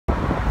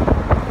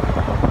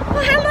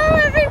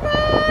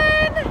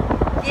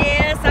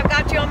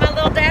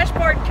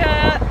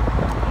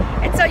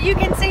so you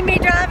can see me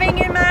driving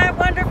in my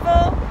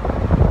wonderful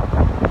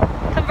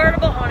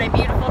convertible on a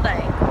beautiful day.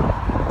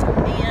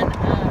 And,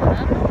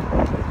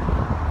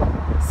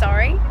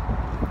 sorry,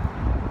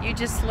 you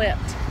just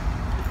slipped.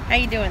 How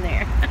you doing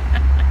there?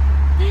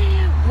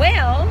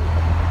 Well,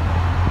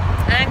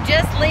 I'm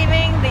just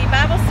leaving the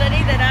Bible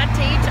study that I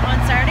teach on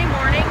Saturday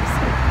mornings,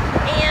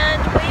 and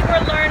we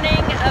were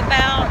learning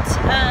about,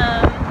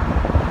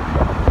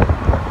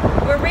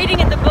 we're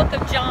reading in the book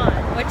of John,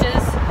 which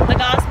is the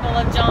Gospel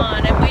of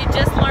John, and we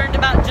just learned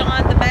about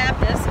John the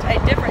Baptist, a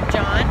different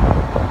John,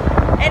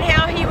 and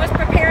how he was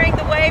preparing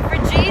the way for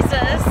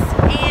Jesus,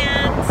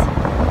 and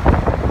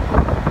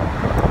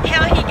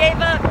how he gave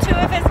up 2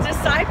 of his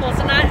disciples.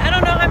 And I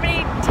don't know how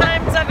many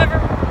times I've ever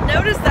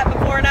noticed that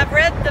before, and I've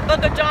read the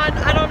book of John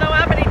I don't know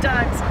how many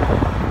times,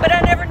 but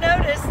I never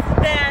noticed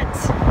that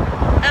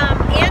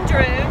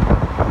Andrew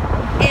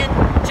and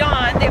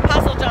John, the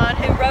Apostle John,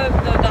 who wrote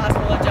the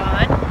Gospel of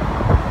John,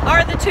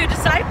 are the 2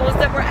 disciples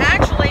that were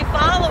actually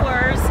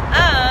followers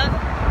of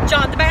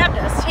John the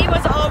Baptist. He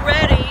was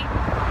already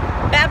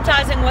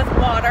baptizing with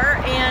water,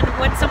 and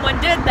when someone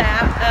did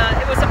that,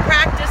 it was a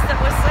practice that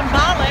was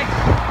symbolic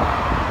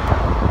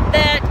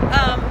that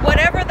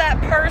whatever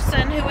that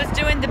person who was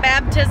doing the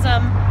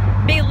baptism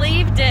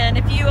believed in,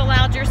 if you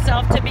allowed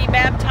yourself to be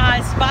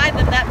baptized by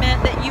them, that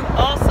meant that you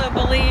also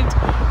believed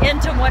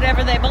into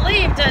whatever they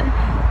believed. And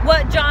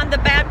what John the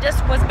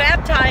Baptist was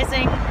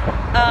baptizing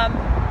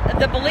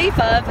the belief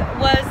of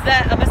was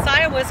that a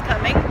Messiah was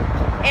coming,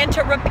 and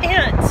to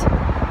repent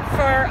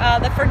for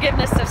the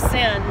forgiveness of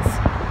sins.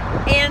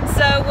 And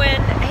so when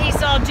he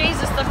saw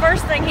Jesus, the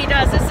first thing he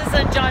does, this is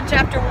in John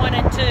chapter 1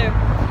 and 2,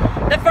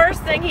 the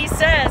first thing he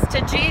says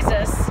to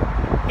Jesus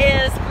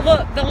is,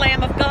 "Look, the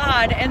Lamb of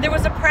God." And there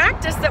was a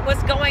practice that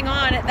was going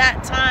on at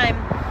that time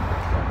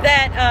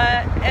that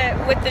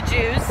with the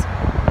Jews,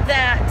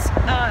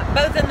 that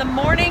both in the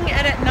morning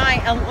and at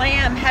night, a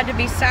lamb had to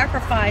be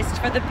sacrificed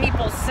for the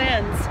people's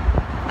sins,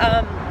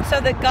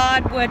 so that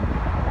God would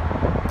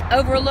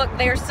overlook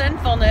their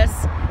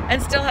sinfulness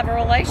and still have a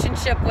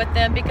relationship with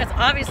them. Because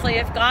obviously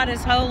if God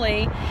is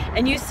holy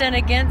and you sin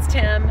against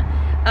him,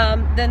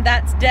 then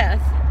that's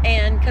death.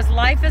 And because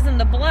life is in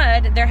the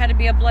blood, there had to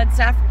be a blood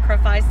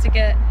sacrifice to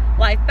get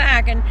life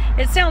back. And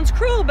it sounds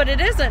cruel, but it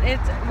isn't.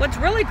 It's what's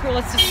really cruel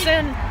is to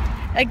sin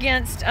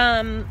against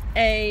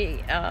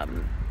a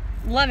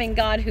loving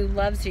God who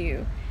loves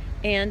you.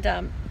 And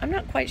I'm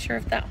not quite sure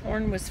if that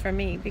horn was for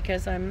me,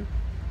 because I'm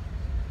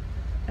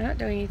not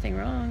doing anything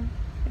wrong.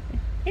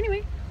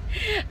 Anyway,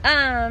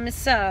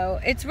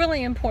 so it's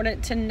really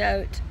important to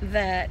note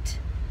that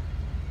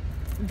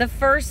the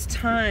first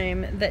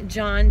time that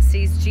John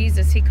sees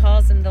Jesus, he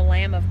calls him the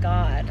Lamb of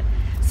God.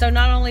 So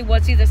not only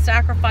was he the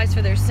sacrifice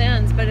for their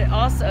sins, but it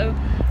also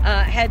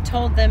had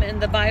told them in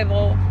the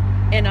Bible,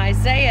 in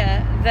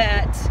Isaiah,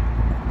 that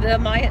the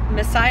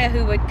Messiah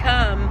who would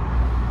come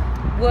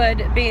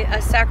would be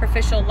a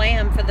sacrificial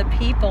lamb for the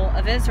people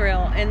of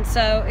Israel. And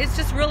so it's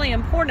just really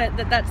important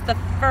that that's the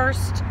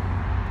first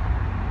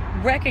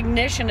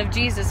recognition of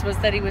Jesus, was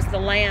that he was the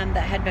lamb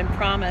that had been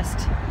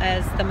promised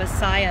as the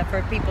Messiah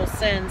for people's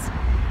sins.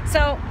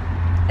 So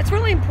it's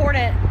really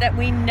important that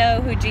we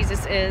know who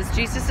Jesus is.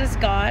 Jesus is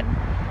God.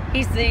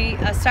 He's the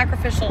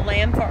sacrificial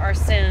lamb for our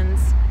sins.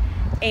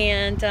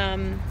 And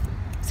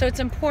so it's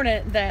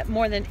important that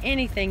more than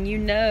anything, you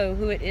know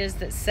who it is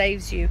that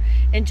saves you.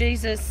 And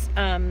Jesus'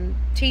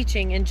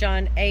 teaching in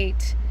John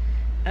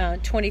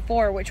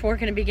 8:24, which we're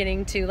going to be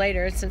getting to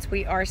later, since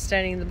we are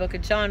studying the book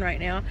of John right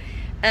now,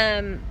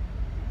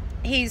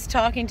 he's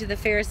talking to the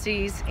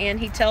Pharisees, and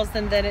he tells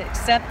them that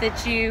except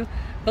that you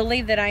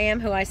believe that I am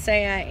who I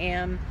say I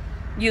am,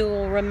 you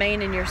will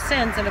remain in your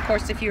sins. And of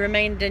course, if you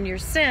remained in your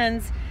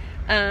sins,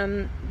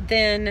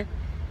 then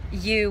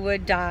you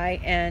would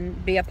die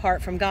and be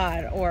apart from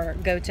God, or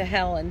go to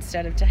hell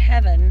instead of to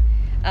heaven,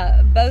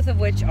 both of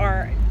which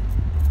are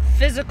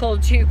physical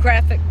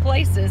geographic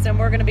places. And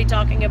we're going to be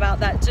talking about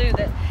that too,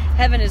 that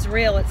heaven is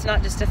real. It's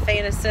not just a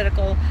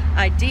fantastical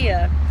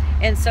idea,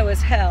 and so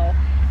is hell.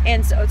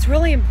 And so it's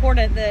really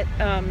important that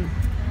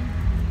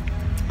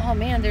oh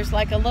man, there's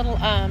like a little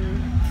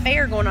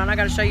fair going on. I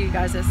got to show you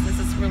guys this. This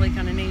is really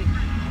kind of neat.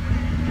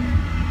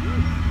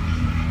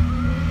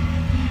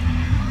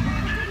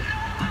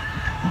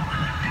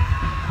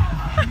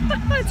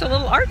 It's a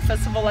little art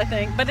festival, I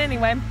think. But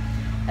anyway,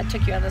 I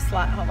took you out of the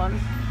slot. Hold on.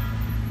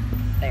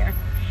 There.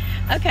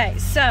 Okay,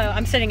 so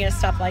I'm sitting at a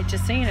stoplight,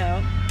 just so you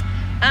know.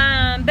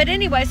 But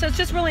anyway, so it's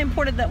just really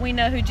important that we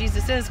know who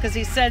Jesus is, because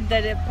he said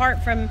that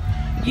apart from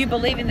you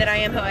believing that I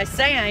am who I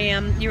say I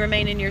am, you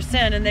remain in your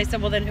sin. And they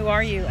said, well, then who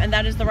are you? And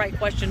that is the right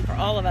question for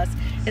all of us,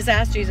 is to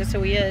ask Jesus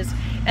who he is.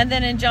 And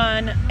then in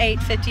John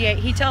 8:58,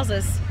 he tells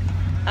us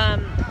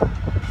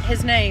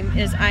his name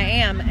is I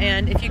am.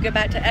 And if you go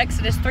back to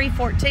Exodus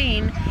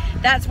 3:14,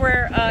 that's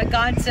where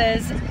God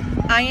says,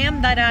 I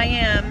am that I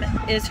am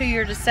is who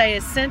you're to say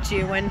has sent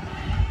you, when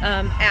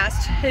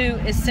asked who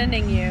is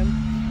sending you.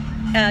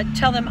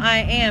 tell them I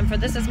am, for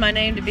this is my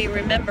name to be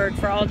remembered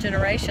for all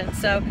generations.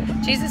 So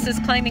Jesus is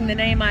claiming the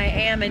name I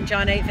am in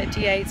John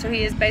 8:58. So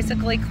he is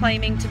basically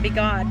claiming to be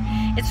God.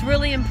 It's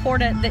really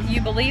important that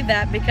you believe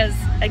that, because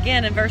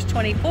again, in verse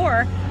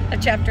 24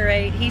 of chapter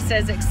 8, he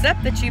says,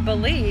 except that you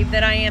believe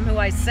that I am who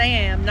I say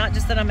I am, not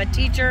just that I'm a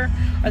teacher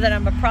or that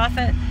I'm a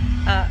prophet,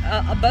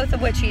 both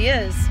of which he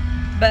is,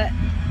 but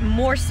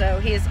more so,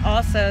 he is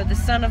also the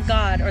Son of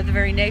God, or the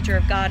very nature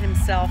of God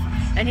himself,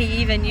 and he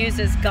even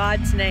uses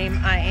God's name,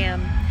 I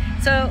am.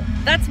 So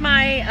that's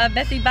my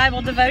Bethie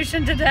Bible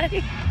devotion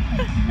today.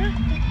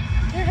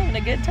 They're having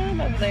a good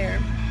time over there.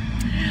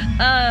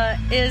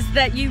 Is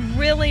that you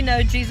really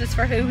know Jesus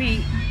for who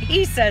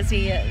he says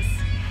he is,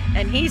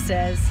 and he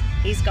says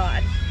he's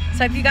God.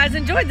 So if you guys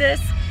enjoyed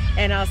this,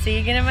 and I'll see you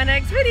again in my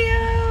next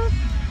video.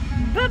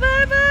 Bye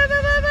bye bye bye.